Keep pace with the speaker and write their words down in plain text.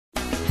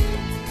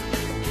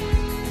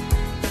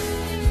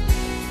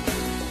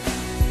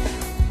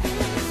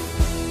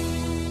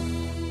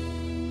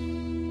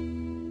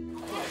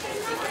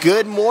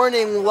Good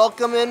morning,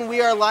 welcome in. We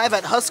are live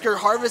at Husker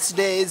Harvest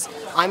Days.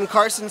 I'm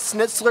Carson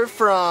Schnitzler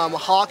from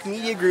Hawk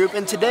Media Group,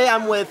 and today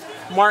I'm with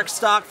Mark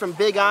Stock from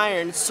Big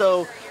Iron.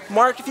 So,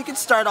 Mark, if you could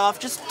start off,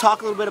 just talk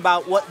a little bit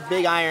about what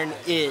Big Iron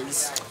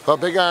is. Well,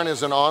 Big Iron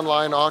is an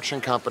online auction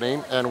company,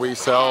 and we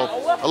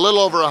sell a little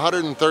over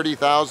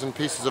 130,000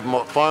 pieces of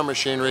farm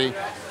machinery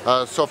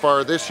so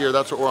far this year.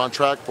 That's what we're on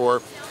track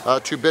for,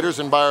 to bidders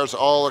and buyers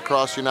all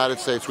across the United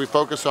States. We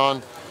focus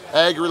on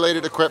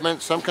ag-related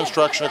equipment, some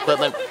construction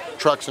equipment,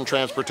 trucks and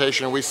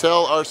transportation. And we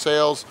sell our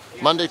sales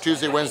Monday,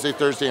 Tuesday, Wednesday,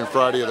 Thursday, and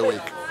Friday of the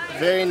week.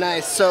 Very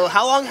nice. So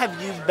how long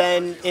have you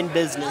been in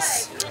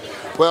business?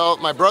 Well,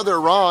 my brother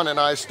Ron and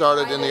I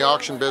started in the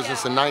auction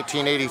business in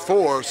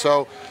 1984.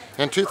 So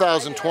in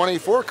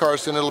 2024,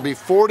 Carson, it'll be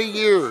 40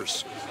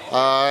 years.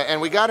 And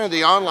we got into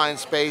the online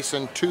space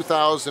in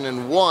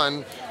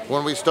 2001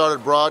 when we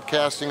started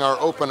broadcasting our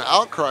open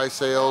outcry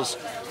sales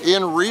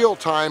in real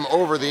time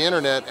over the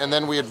internet, and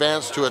then we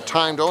advanced to a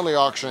timed only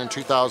auction in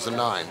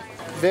 2009.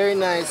 Very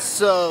nice.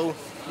 So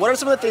what are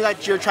some of the things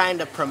that you're trying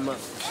to promote?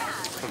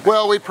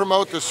 Well, we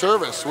promote the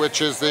service,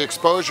 which is the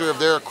exposure of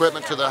their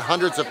equipment to the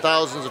hundreds of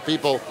thousands of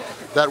people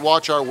that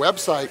watch our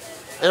website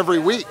every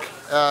week.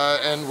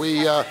 And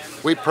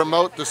we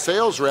promote the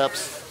sales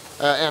reps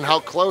and how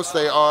close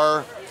they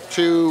are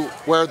to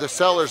where the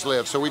sellers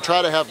live. So we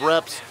try to have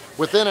reps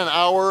within an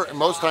hour, and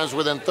most times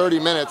within 30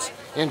 minutes,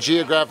 in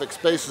geographic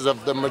spaces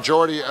of the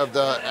majority of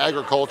the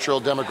agricultural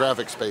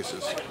demographic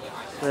spaces.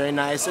 Very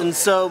nice. And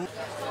so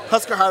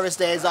Husker Harvest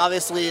Day is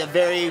obviously a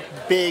very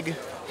big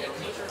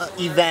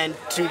event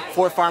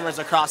for farmers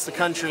across the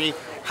country.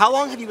 How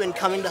long have you been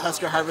coming to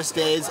Husker Harvest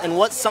Days, and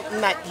what's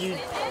something that you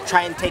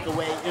try and take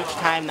away each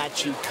time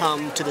that you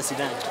come to this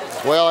event?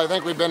 Well, I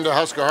think we've been to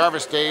Husker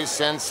Harvest Days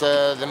since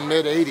the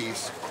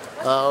mid-'80s.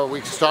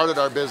 We started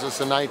our business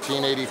in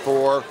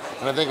 1984,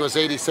 and I think it was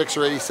 86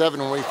 or 87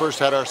 when we first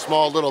had our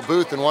small little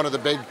booth in one of the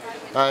big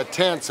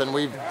tents, and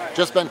we've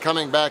just been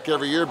coming back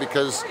every year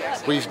because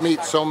we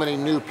meet so many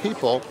new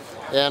people,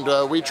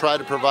 and we try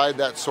to provide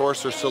that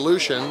source or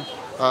solution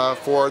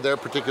for their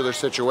particular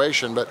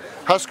situation. But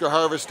Husker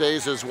Harvest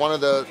Days is one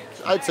of the,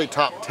 I'd say,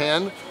 top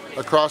 10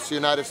 across the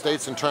United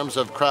States in terms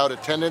of crowd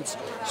attendance.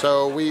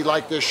 So we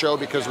like this show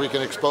because we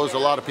can expose a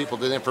lot of people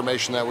to the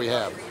information that we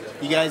have.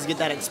 You guys get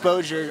that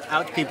exposure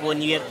out to people,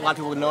 and you get a lot of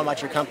people to know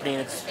about your company,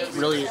 and it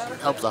really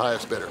helps. The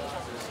highest bidder.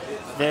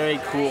 Very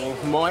cool.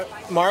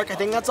 Mark, I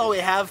think that's all we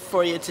have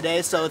for you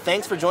today, so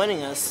thanks for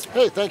joining us.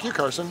 Hey, thank you,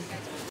 Carson.